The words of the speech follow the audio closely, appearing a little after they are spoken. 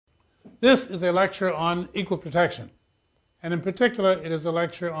This is a lecture on equal protection, and in particular, it is a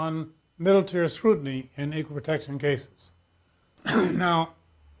lecture on middle-tier scrutiny in equal protection cases. Now,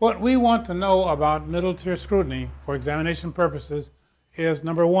 what we want to know about middle-tier scrutiny for examination purposes is,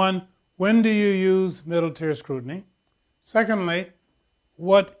 number one, when do you use middle-tier scrutiny? Secondly,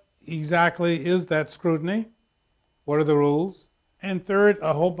 what exactly is that scrutiny? What are the rules? And third,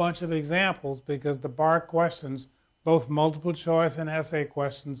 a whole bunch of examples, because the bar questions, both multiple choice and essay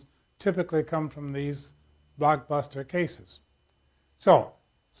questions, typically come from these blockbuster cases. So,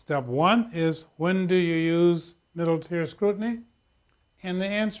 step one is, when do you use middle-tier scrutiny? And the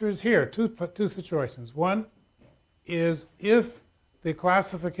answer is here, two situations. One is if the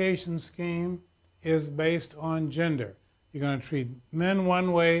classification scheme is based on gender. You're going to treat men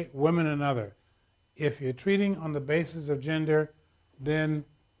one way, women another. If you're treating on the basis of gender, then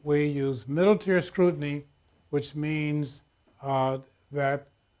we use middle-tier scrutiny, which means that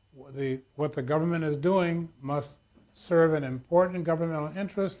what the government is doing must serve an important governmental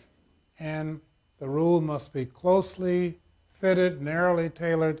interest, and the rule must be closely fitted, narrowly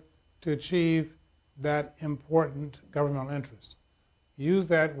tailored to achieve that important governmental interest. Use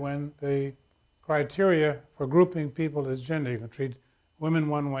that when the criteria for grouping people is gender. You can treat women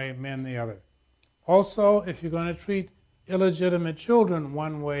one way, men the other. Also, if you're going to treat illegitimate children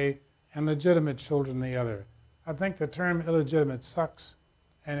one way and legitimate children the other. I think the term illegitimate sucks,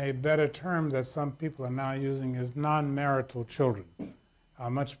 and a better term that some people are now using is non-marital children, a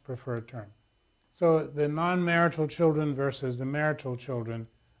much preferred term. So the non-marital children versus the marital children,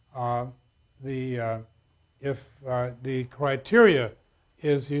 if the criteria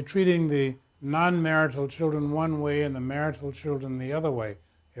is you're treating the non-marital children one way and the marital children the other way,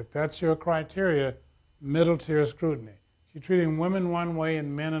 if that's your criteria, middle-tier scrutiny. If you're treating women one way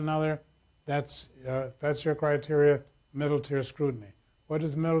and men another, that's your criteria, middle-tier scrutiny. What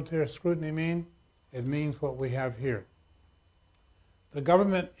does middle-tier scrutiny mean? It means what we have here. The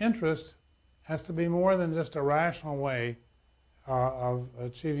government interest has to be more than just a rational way of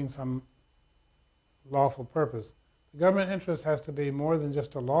achieving some lawful purpose. The government interest has to be more than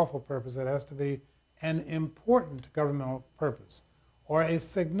just a lawful purpose. It has to be an important governmental purpose, or a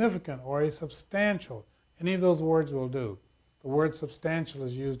significant, or a substantial. Any of those words will do. The word substantial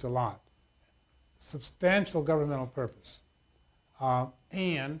is used a lot. Substantial governmental purpose.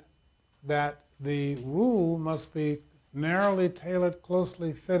 And that the rule must be narrowly tailored,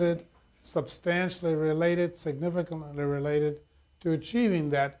 closely fitted, substantially related, significantly related to achieving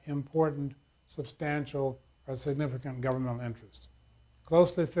that important, substantial, or significant governmental interest.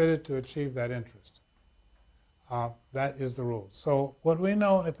 Closely fitted to achieve that interest. That is the rule. So what we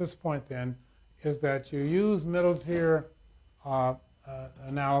know at this point then is that you use middle-tier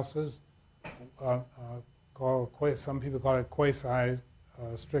analysis, some people call it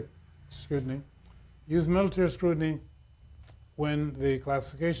quasi-strict scrutiny. Use middle-tier scrutiny when the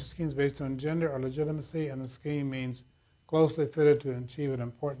classification scheme is based on gender or legitimacy, and the scheme means closely fitted to achieve an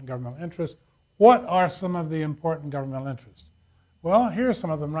important governmental interest. What are some of the important governmental interests? Well, here are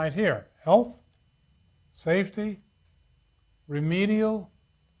some of them right here. Health, safety, remedial.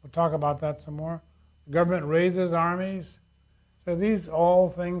 We'll talk about that some more. The government raises armies. So these are all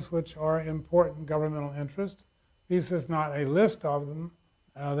things which are important governmental interests. This is not a list of them.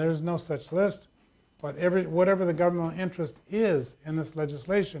 There's no such list. But whatever the governmental interest is in this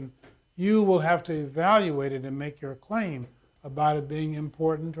legislation, you will have to evaluate it and make your claim about it being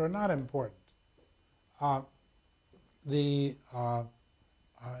important or not important. An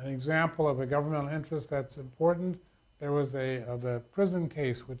example of a governmental interest that's important, there was the prison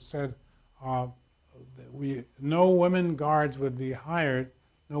case which said no women guards would be hired,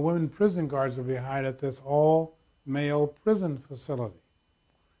 no women prison guards would be hired at this all-male prison facility.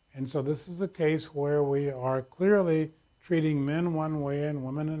 And so this is a case where we are clearly treating men one way and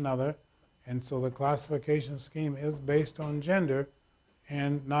women another, and so the classification scheme is based on gender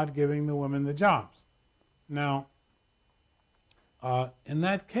and not giving the women the jobs. Now, in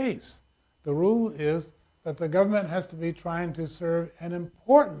that case, the rule is that the government has to be trying to serve an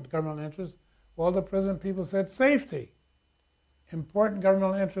important governmental interest. Well, the prison people said safety. Important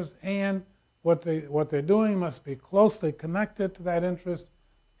governmental interest, and what they're doing must be closely connected to that interest,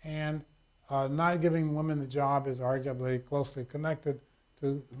 and not giving women the job is arguably closely connected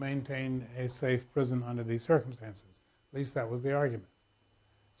to maintain a safe prison under these circumstances. At least that was the argument.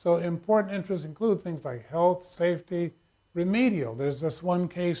 So important interests include things like health, safety, remedial. There's this one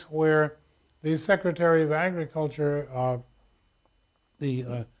case where the Secretary of Agriculture,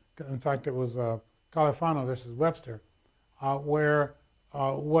 in fact it was Califano versus Webster, where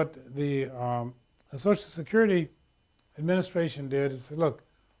what the Social Security Administration did is say, look,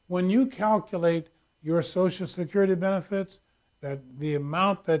 when you calculate your Social Security benefits, that the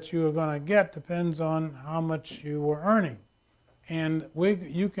amount that you are going to get depends on how much you were earning. And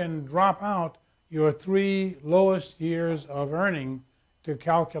you can drop out your 3 lowest years of earning to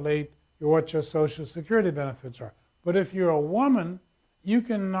calculate what your Social Security benefits are. But if you're a woman, you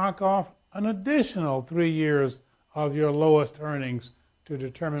can knock off an additional 3 years of your lowest earnings to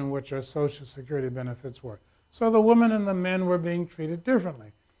determine what your Social Security benefits were. So the women and the men were being treated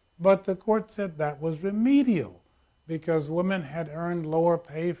differently. But the court said that was remedial, because women had earned lower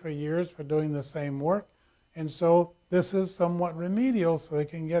pay for years for doing the same work. And so this is somewhat remedial, so they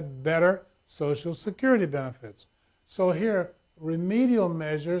can get better Social Security benefits. So here, remedial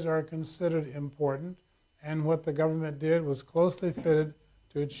measures are considered important, and what the government did was closely fitted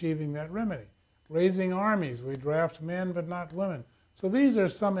to achieving that remedy. Raising armies, we draft men but not women. So these are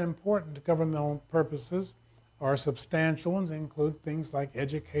some important governmental purposes, or substantial ones. They include things like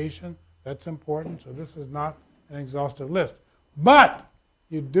education. That's important, so this is not an exhaustive list. But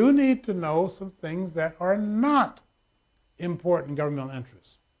you do need to know some things that are not important governmental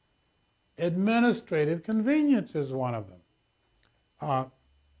interests. Administrative convenience is one of them.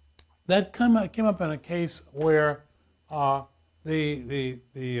 That came up in a case where Missouri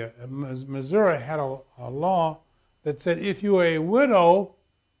had a law that said if you are a widow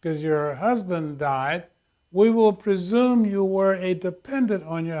because your husband died, we will presume you were a dependent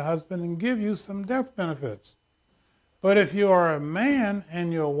on your husband and give you some death benefits. But if you are a man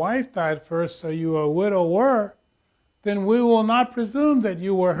and your wife died first, so you are a widower, then we will not presume that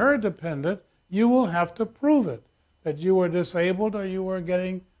you were her dependent. You will have to prove it, that you were disabled or you were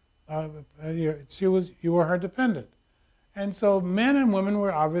getting, you were her dependent. And so men and women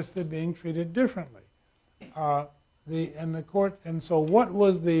were obviously being treated differently.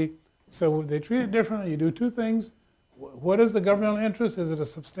 So they treat it differently. You do two things. What is the governmental interest? Is it a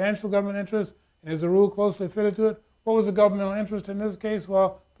substantial government interest? And is the rule closely fitted to it? What was the governmental interest in this case?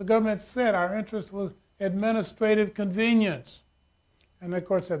 Well, the government said our interest was administrative convenience. And the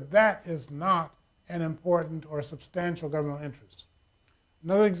court said that is not an important or substantial governmental interest.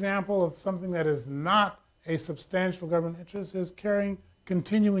 Another example of something that is not a substantial government interest is carrying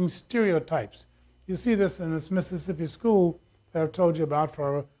continuing stereotypes. You see this in this Mississippi school that I've told you about,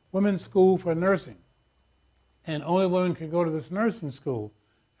 for a women's school for nursing. And only women could go to this nursing school.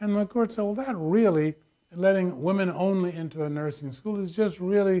 And the court said, well, that really, letting women only into the nursing school is just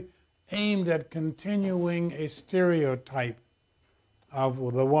really aimed at continuing a stereotype of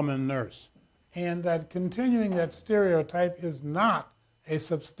the woman nurse. And that continuing that stereotype is not a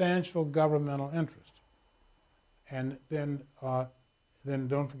substantial governmental interest. And then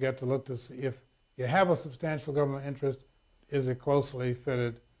don't forget to look to see if you have a substantial government interest, is it closely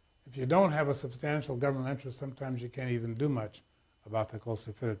fitted? If you don't have a substantial government interest, sometimes you can't even do much about the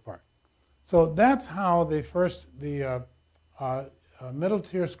closely fitted part. So that's how the middle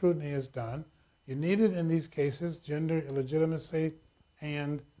tier scrutiny is done. You need it in these cases, gender illegitimacy,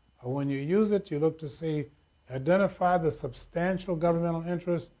 and when you use it, you look to see, identify the substantial governmental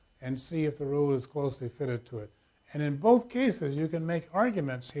interest and see if the rule is closely fitted to it. And in both cases, you can make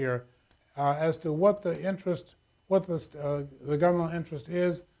arguments here as to what the interest, what the governmental interest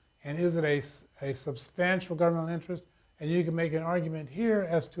is, and is it a substantial governmental interest? And you can make an argument here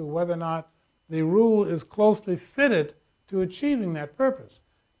as to whether or not the rule is closely fitted to achieving that purpose.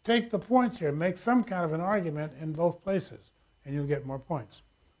 Take the points here, make some kind of an argument in both places, and you'll get more points.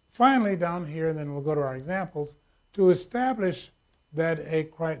 Finally, down here, and then we'll go to our examples, to establish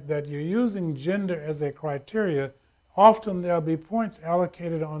that you're using gender as a criteria, often there'll be points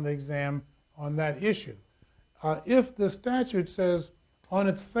allocated on the exam on that issue. If the statute says on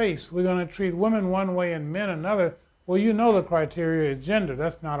its face we're going to treat women one way and men another, well, you know the criteria is gender.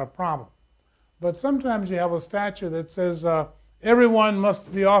 That's not a problem. But sometimes you have a statute that says everyone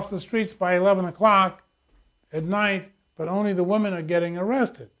must be off the streets by 11 o'clock at night, but only the women are getting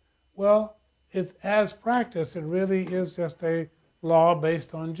arrested. Well, it's as practice. It really is just a law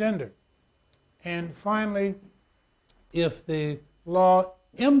based on gender. And finally, if the law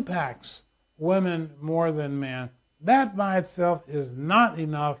impacts women more than men, that by itself is not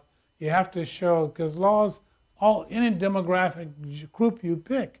enough. You have to show, because laws, any demographic group you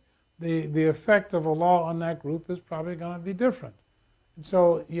pick, the effect of a law on that group is probably going to be different. And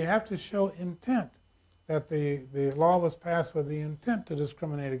so you have to show intent, that the law was passed with the intent to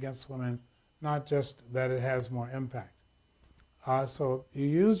discriminate against women, not just that it has more impact. So you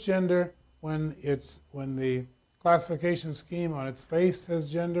use gender when the classification scheme on its face says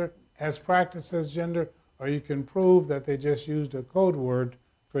gender, as practice says gender, or you can prove that they just used a code word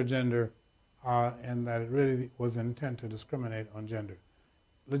for gender and that it really was intent to discriminate on gender.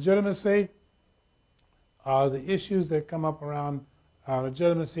 legitimacy, the issues that come up around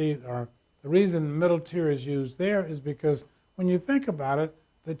legitimacy, or the reason middle tier is used there is because when you think about it,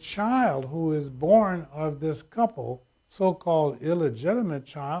 the child who is born of this couple, so-called illegitimate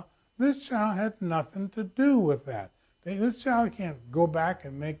child, this child had nothing to do with that. This child can't go back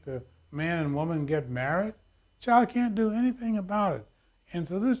and make the man and woman get married. Child can't do anything about it. And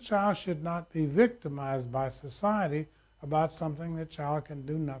so this child should not be victimized by society about something the child can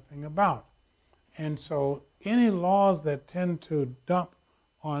do nothing about. And so any laws that tend to dump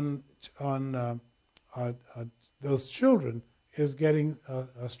on those children is getting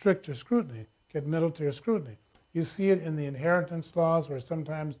a stricter scrutiny, get middle tier scrutiny. You see it in the inheritance laws where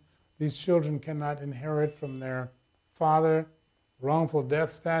sometimes these children cannot inherit from their father. Wrongful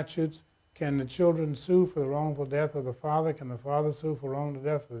death statutes. Can the children sue for the wrongful death of the father? Can the father sue for wrongful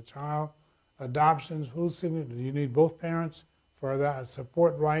death of the child? Adoptions, who's signature? Do you need both parents for that?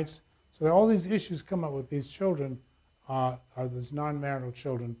 Support rights. So all these issues come up with these children, are these non-marital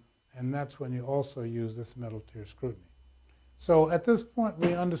children, and that's when you also use this middle tier scrutiny. So at this point,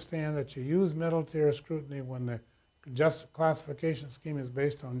 we understand that you use middle tier scrutiny when the just classification scheme is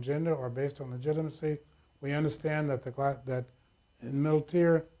based on gender or based on legitimacy. We understand that that in middle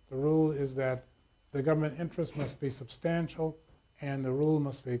tier, the rule is that the government interest must be substantial, and the rule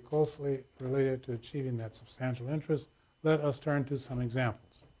must be closely related to achieving that substantial interest. Let us turn to some examples.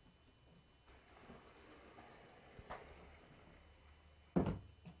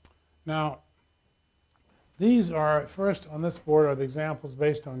 Now, these are, first on this board are the examples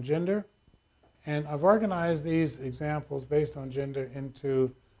based on gender, and I've organized these examples based on gender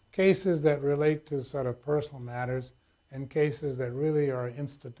into cases that relate to sort of personal matters and cases that really are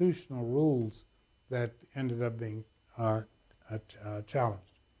institutional rules that ended up being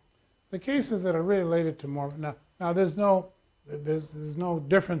challenged. The cases that are really related to more, now there's no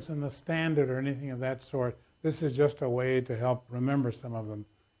difference in the standard or anything of that sort. This is just a way to help remember some of them.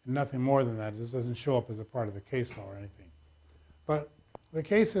 Nothing more than that. This doesn't show up as a part of the case law or anything. But the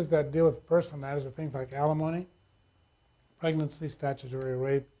cases that deal with personal matters are things like alimony, pregnancy, statutory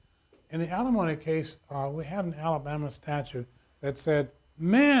rape. In the alimony case, we had an Alabama statute that said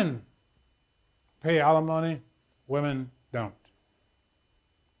men pay alimony, women don't.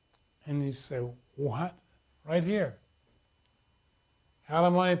 And you say, what? Right here.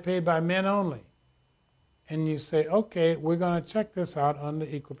 Alimony paid by men only. And you say, okay, we're going to check this out under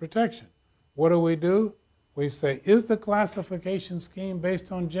equal protection. What do? We say, is the classification scheme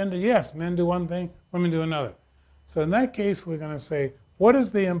based on gender? Yes, men do one thing, women do another. So in that case, we're going to say, what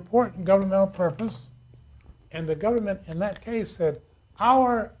is the important governmental purpose? And the government in that case said,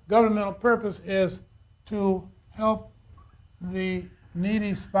 our governmental purpose is to help the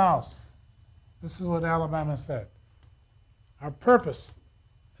needy spouse. This is what Alabama said. Our purpose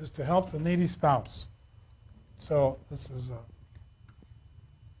is to help the needy spouse. So this is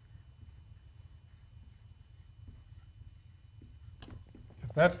if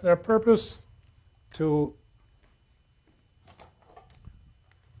that's their purpose, to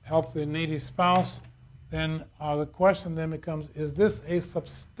help the needy spouse, then the question then becomes, is this a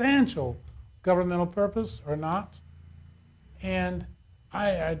substantial governmental purpose or not? And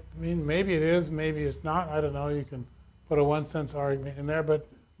I mean, maybe it is, maybe it's not. I don't know. You can put a one-sense argument in there. But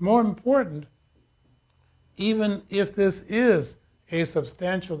more important, even if this is a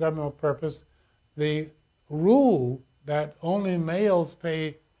substantial governmental purpose, the rule that only males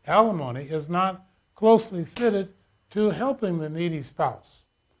pay alimony is not closely fitted to helping the needy spouse.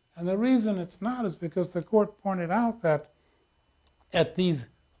 And the reason it's not is because the court pointed out that at these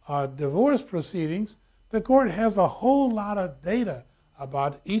divorce proceedings, the court has a whole lot of data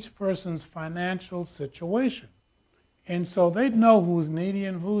about each person's financial situation. And so they'd know who's needy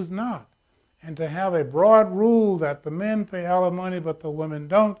and who's not. And to have a broad rule that the men pay alimony but the women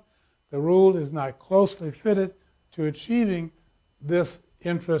don't, the rule is not closely fitted to achieving this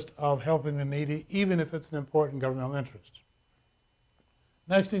interest of helping the needy, even if it's an important governmental interest.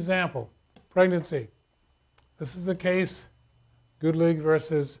 Next example, pregnancy. This is the case, Goodlig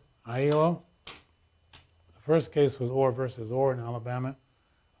versus Aiello. The first case was Orr versus Orr in Alabama.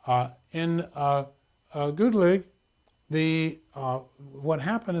 In Goodlig, what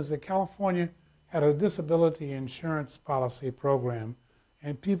happened is that California had a disability insurance policy program,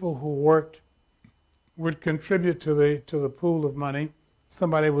 and people who worked would contribute to the pool of money.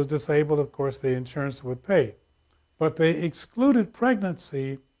 Somebody was disabled, of course, the insurance would pay. But they excluded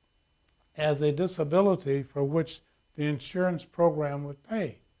pregnancy as a disability for which the insurance program would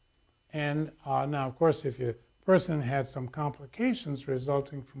pay. And now, of course, if your person had some complications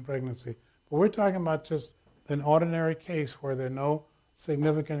resulting from pregnancy, but we're talking about just an ordinary case where there are no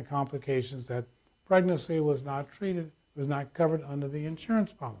significant complications that pregnancy was not covered under the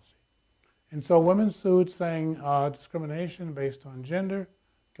insurance policy. And so women sued saying discrimination based on gender,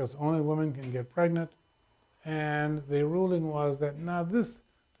 because only women can get pregnant. And the ruling was that now this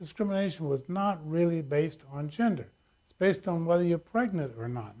discrimination was not really based on gender. It's based on whether you're pregnant or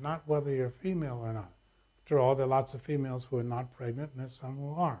not whether you're female or not. After all, there are lots of females who are not pregnant, and there's some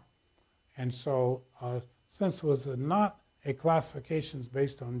who are. And so since it was not a classification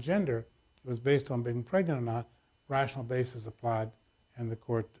based on gender, it was based on being pregnant or not, rational basis applied, and the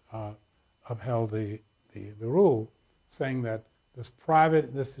court upheld the rule, saying that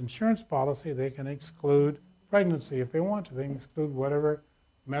this insurance policy, they can exclude pregnancy if they want to. They can exclude whatever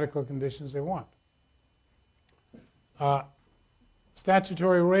medical conditions they want.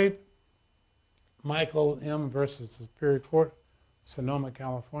 Statutory rape, Michael M. versus the Superior Court, Sonoma,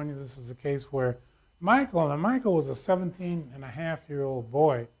 California. This is a case where Michael was a 17-and-a-half-year-old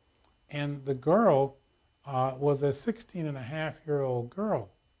boy, and the girl was a 16-and-a-half-year-old girl.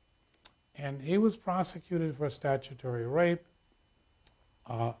 And he was prosecuted for statutory rape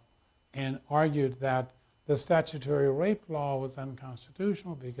and argued that the statutory rape law was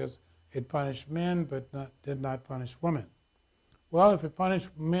unconstitutional because it punished men but did not punish women. Well, if it punished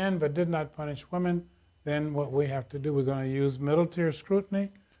men but did not punish women, then what we have to do, we're going to use middle-tier scrutiny.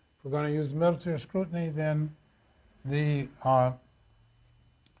 If we're going to use middle-tier scrutiny, then the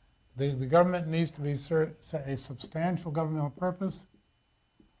government needs to be a substantial governmental purpose.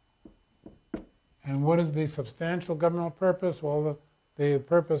 And what is the substantial governmental purpose? Well, the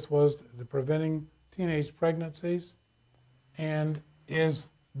purpose was the preventing teenage pregnancies. And is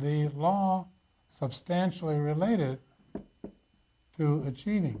the law substantially related to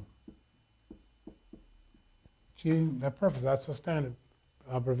achieving that purpose? That's the standard.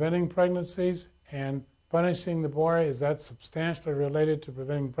 Preventing pregnancies and punishing the boy, is that substantially related to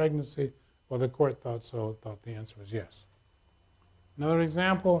preventing pregnancy? Well, the court thought so, thought the answer was yes. Another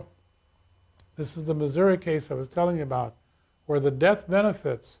example, this is the Missouri case I was telling you about, where the death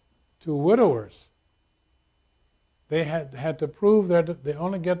benefits to widowers, they had to prove they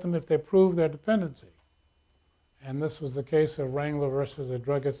only get them if they prove their dependency. And this was the case of Wrangler versus the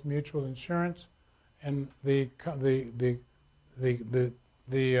Druggist Mutual Insurance, and the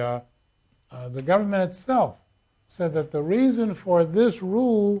government itself said that the reason for this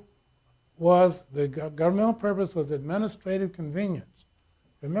rule was the governmental purpose was administrative convenience.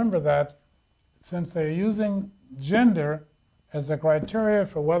 Remember that since they're using gender as a criteria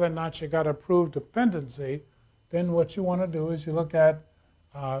for whether or not you got approved dependency, then what you want to do is you look at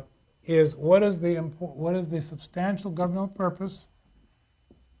what is the substantial governmental purpose.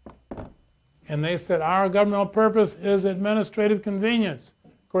 And they said our governmental purpose is administrative convenience. The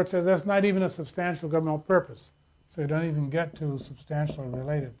court says that's not even a substantial governmental purpose. So you don't even get to substantially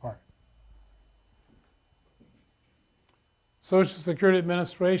related part. Social Security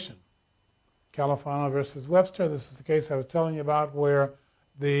Administration, California versus Webster. This is the case I was telling you about where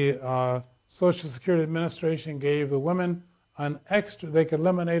the Social Security Administration gave the women they could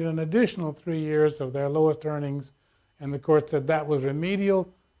eliminate an additional 3 years of their lowest earnings, and the court said that was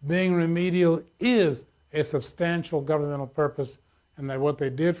remedial. Being remedial is a substantial governmental purpose, and that what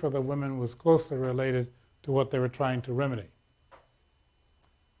they did for the women was closely related to what they were trying to remedy.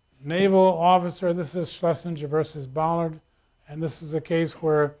 Naval officer, this is Schlesinger versus Ballard, and this is a case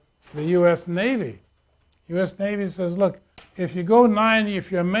where the U.S. Navy says, look, if you're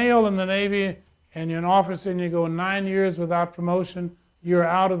a male in the Navy and you're an officer and you go 9 years without promotion, you're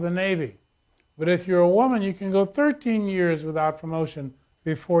out of the Navy. But if you're a woman, you can go 13 years without promotion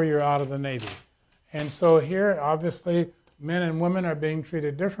before you're out of the Navy. And so here, obviously, men and women are being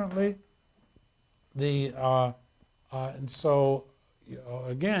treated differently. And so,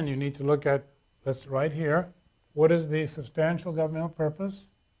 again, you need to look at this right here. What is the substantial governmental purpose?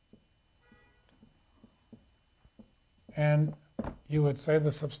 And you would say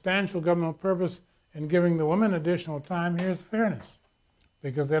the substantial governmental purpose in giving the women additional time here is fairness,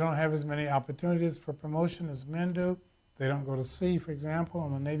 because they don't have as many opportunities for promotion as men do. They don't go to sea, for example,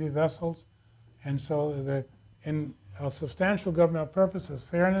 on the Navy vessels. And so a substantial governmental purpose is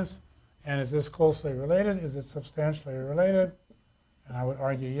fairness. And is this closely related? Is it substantially related? And I would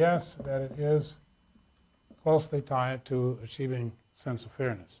argue yes, that it is closely tied to achieving sense of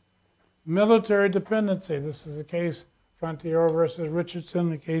fairness. Military dependency. This is a case, Frontiero versus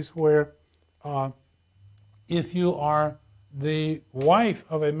Richardson, the case where if you are the wife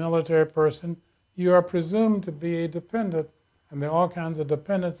of a military person, you are presumed to be a dependent, and there are all kinds of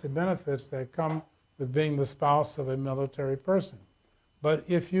dependency benefits that come with being the spouse of a military person. But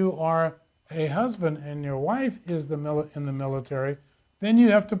if you are a husband and your wife is in the military, then you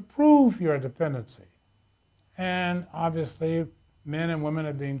have to prove your dependency. And obviously, men and women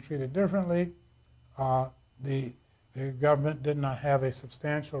are being treated differently. The government did not have a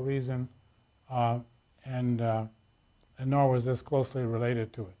substantial reason, and nor was this closely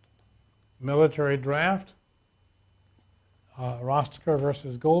related to it. Military draft, Rostocker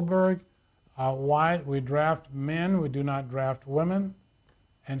versus Goldberg. Why we draft men, we do not draft women.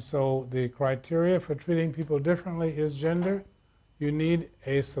 And so the criteria for treating people differently is gender. You need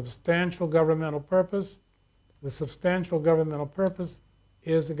a substantial governmental purpose. The substantial governmental purpose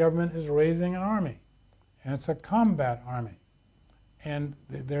is the government is raising an army, and it's a combat army. And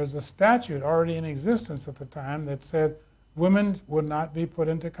there's a statute already in existence at the time that said women would not be put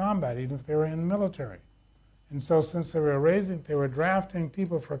into combat, even if they were in the military. And so since they were drafting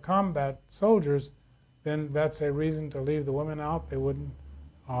people for combat soldiers, then that's a reason to leave the women out. They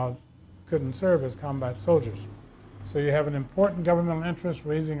couldn't serve as combat soldiers. So you have an important governmental interest,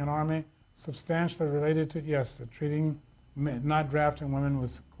 raising an army, substantially related to, yes, the treating, not drafting women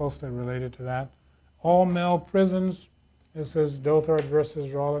was closely related to that. All male prisons, this is Dothard versus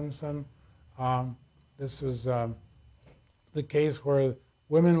Rawlinson. This was the case where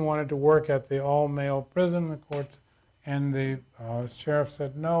women wanted to work at the all-male prison, the court, and the sheriff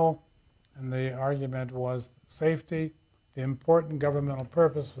said no, and the argument was safety. The important governmental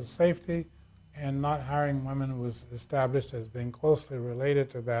purpose was safety, and not hiring women was established as being closely related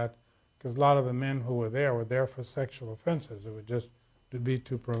to that, because a lot of the men who were there for sexual offenses. It would just be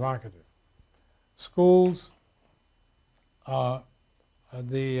too provocative. Schools,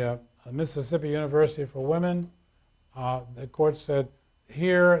 the Mississippi University for Women, the court said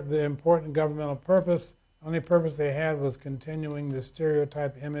here the important governmental purpose, the only purpose they had was continuing the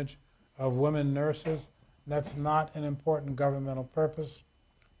stereotype image of women nurses. That's not an important governmental purpose.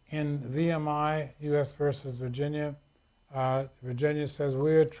 In VMI, U.S. versus Virginia, Virginia says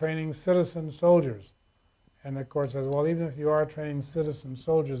we're training citizen soldiers. And the court says, well, even if you are training citizen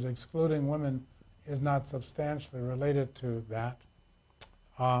soldiers, excluding women is not substantially related to that.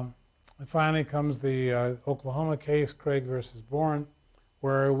 And finally comes the Oklahoma case, Craig versus Bourne,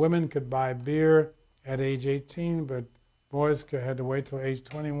 where women could buy beer at age 18, but boys had to wait till age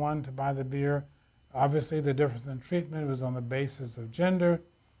 21 to buy the beer. Obviously, the difference in treatment was on the basis of gender.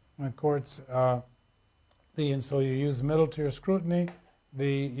 And the courts, and so you use middle-tier scrutiny.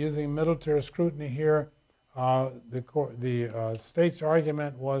 Using middle-tier scrutiny here, the state's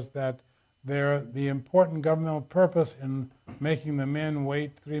argument was that the important governmental purpose in making the men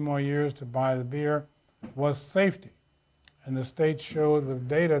wait 3 more years to buy the beer was safety. And the state showed with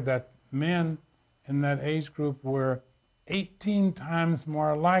data that men in that age group were 18 times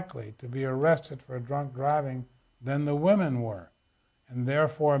more likely to be arrested for drunk driving than the women were. And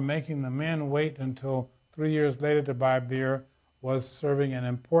therefore, making the men wait until 3 years later to buy beer was serving an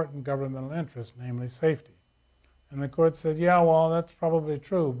important governmental interest, namely safety. And the court said, yeah, well, that's probably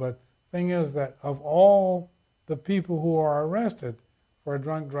true, but the thing is that of all the people who are arrested for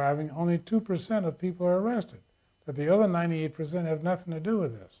drunk driving, only 2% of people are arrested. But the other 98% have nothing to do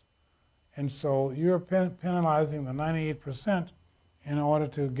with this. And so you're penalizing the 98% in order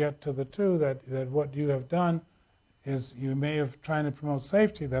to get to the 2 that what you have done is you may have tried to promote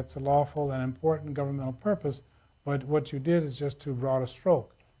safety. That's a lawful and important governmental purpose, but what you did is just too broad a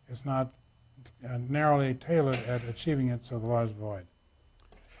stroke. It's not narrowly tailored at achieving it, so the law is void.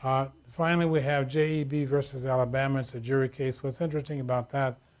 Finally, we have JEB versus Alabama. It's a jury case. What's interesting about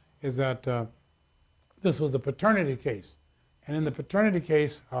that is that this was a paternity case. And in the paternity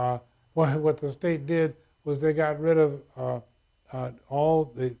case, what the state did was they got rid of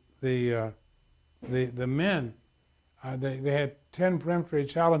all the men. They had 10 peremptory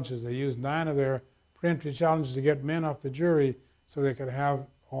challenges. They used 9 of their peremptory challenges to get men off the jury so they could have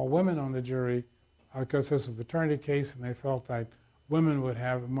all women on the jury, because this was a paternity case, and they felt like women would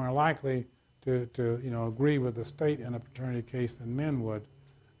have more likely to agree with the state in a paternity case than men would.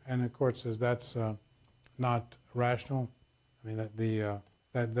 And the court says that's not rational. I mean,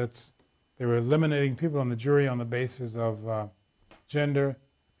 they were eliminating people on the jury on the basis of gender,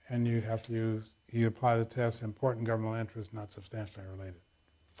 and you apply the test, important governmental interest, not substantially related.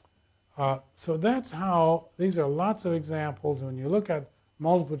 So that's how, these are lots of examples. When you look at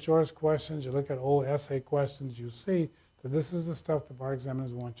multiple choice questions, you look at old essay questions, you see that this is the stuff the bar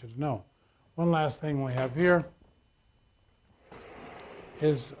examiners want you to know. One last thing we have here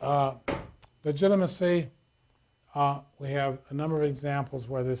is legitimacy. We have a number of examples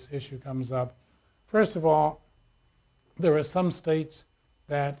where this issue comes up. First of all, there are some states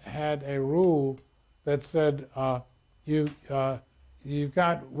that had a rule that said you've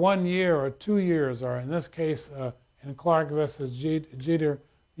got 1 year or 2 years, or in this case, in Clark versus Jeter,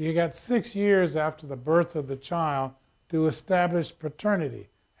 you got 6 years after the birth of the child to establish paternity.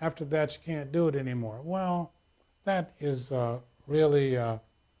 After that, you can't do it anymore. Well, that is really, the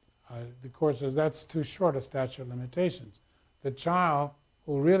court says that's too short a statute of limitations. The child,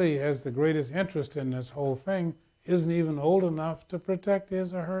 who really has the greatest interest in this whole thing, isn't even old enough to protect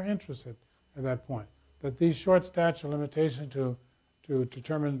his or her interest at that point. That these short statute of limitations to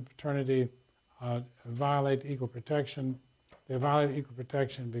determine paternity violate equal protection. They violate equal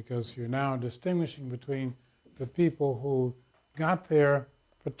protection because you're now distinguishing between the people who got their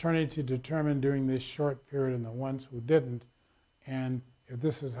paternity determined during this short period and the ones who didn't. And if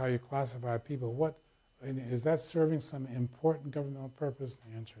this is how you classify people, is that serving some important governmental purpose?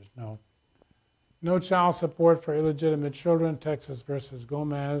 The answer is no. No child support for illegitimate children, Texas versus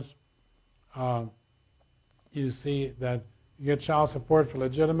Gomez. You see that you get child support for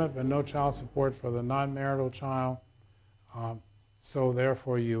legitimate, but no child support for the non-marital child. So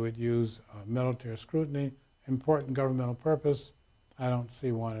therefore you would use military scrutiny. Important governmental purpose, I don't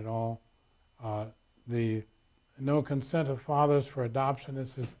see one at all. The no consent of fathers for adoption.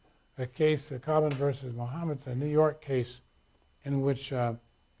 This is a case, the Cobbin versus Muhammad, it's a New York case in which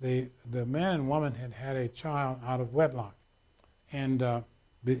the man and woman had had a child out of wedlock and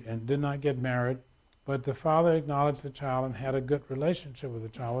did not get married, but the father acknowledged the child and had a good relationship with the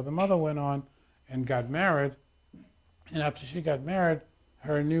child. Well, the mother went on and got married, and after she got married,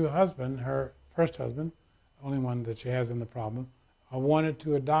 her new husband, her first husband, only one that she has in the problem, wanted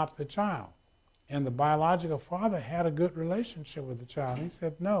to adopt the child. And the biological father had a good relationship with the child. He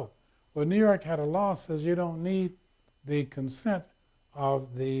said no. Well, New York had a law that says you don't need the consent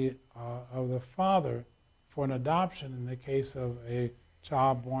of the father for an adoption in the case of a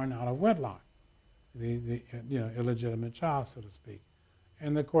child born out of wedlock, the illegitimate child, so to speak.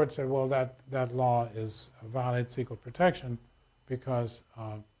 And the court said, well, that law violates equal protection because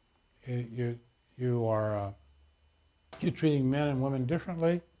you're treating men and women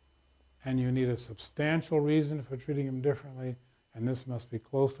differently, and you need a substantial reason for treating them differently, and this must be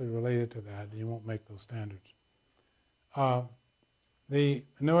closely related to that. You won't make those standards. The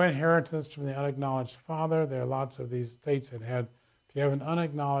no inheritance from the unacknowledged father. There are lots of these states that had, if you have an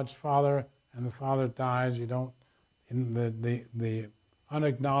unacknowledged father and the father dies, you don't, in the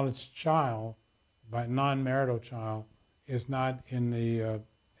unacknowledged child, by non-marital child, is not in the,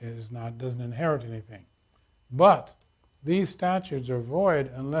 doesn't inherit anything. But these statutes are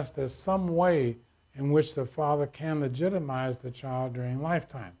void unless there's some way in which the father can legitimize the child during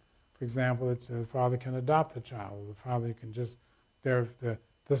lifetime. For example, the father can adopt the child, or the father can just, the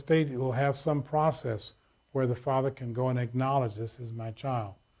state will have some process where the father can go and acknowledge, this is my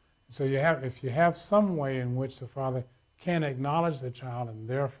child. So if you have some way in which the father can acknowledge the child and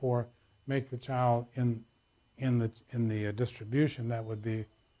therefore make the child in the distribution, that would be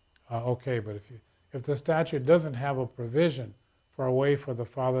okay. But if the statute doesn't have a provision for a way for the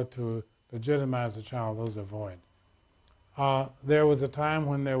father to legitimize the child, those are void. There was a time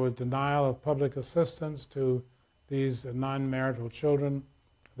when there was denial of public assistance to these non-marital children.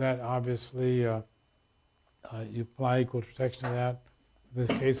 That obviously you apply equal protection to that. This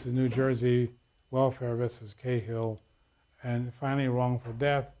case is New Jersey Welfare versus Cahill. And finally, wrongful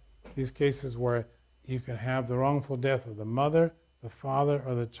death. These cases where you can have the wrongful death of the mother, the father,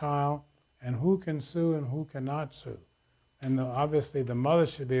 or the child, and who can sue and who cannot sue. And obviously the mother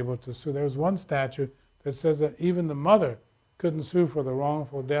should be able to sue. There was one statute that says that even the mother couldn't sue for the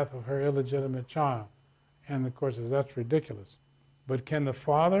wrongful death of her illegitimate child. And the court says that's ridiculous. But can the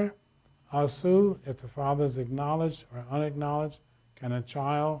father sue if the father is acknowledged or unacknowledged? Can a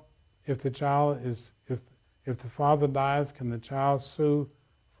child, if the father dies, can the child sue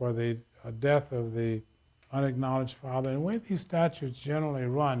for the death of the unacknowledged father? And the way these statutes generally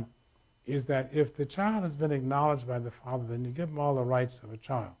run is that if the child has been acknowledged by the father, then you give him all the rights of a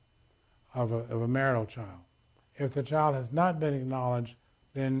child, of a marital child. If the child has not been acknowledged,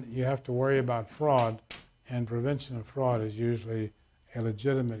 then you have to worry about fraud, and prevention of fraud is usually a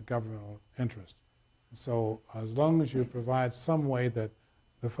legitimate governmental interest. So as long as you provide some way that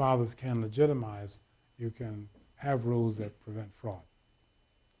the fathers can legitimize, you can have rules that prevent fraud.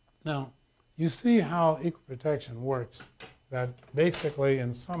 Now, you see how equal protection works, that basically,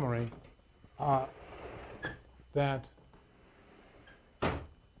 in summary, that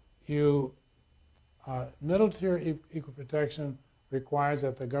middle-tier equal protection requires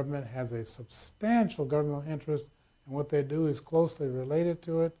that the government has a substantial governmental interest, and what they do is closely related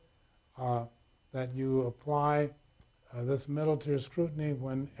to it, that you apply this middle-tier scrutiny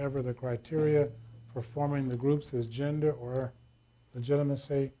whenever the criteria for forming the groups is gender or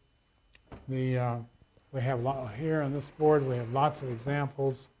legitimacy. The We have here on this board, we have lots of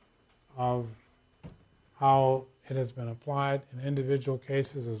examples of how it has been applied in individual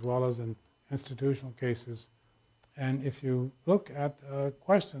cases as well as in institutional cases. And if you look at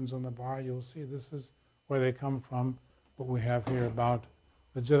questions on the bar, you'll see this is where they come from. What we have here about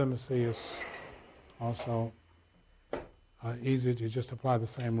legitimacy is also easy to just apply the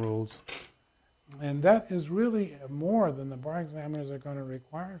same rules. And that is really more than the bar examiners are going to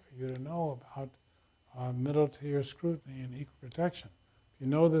require for you to know about middle tier scrutiny and equal protection. If you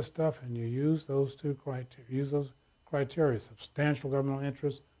know this stuff and you use those two criteria, substantial governmental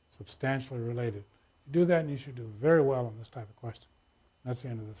interest, substantially related. You do that and you should do very well on this type of question. That's the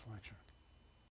end of this lecture.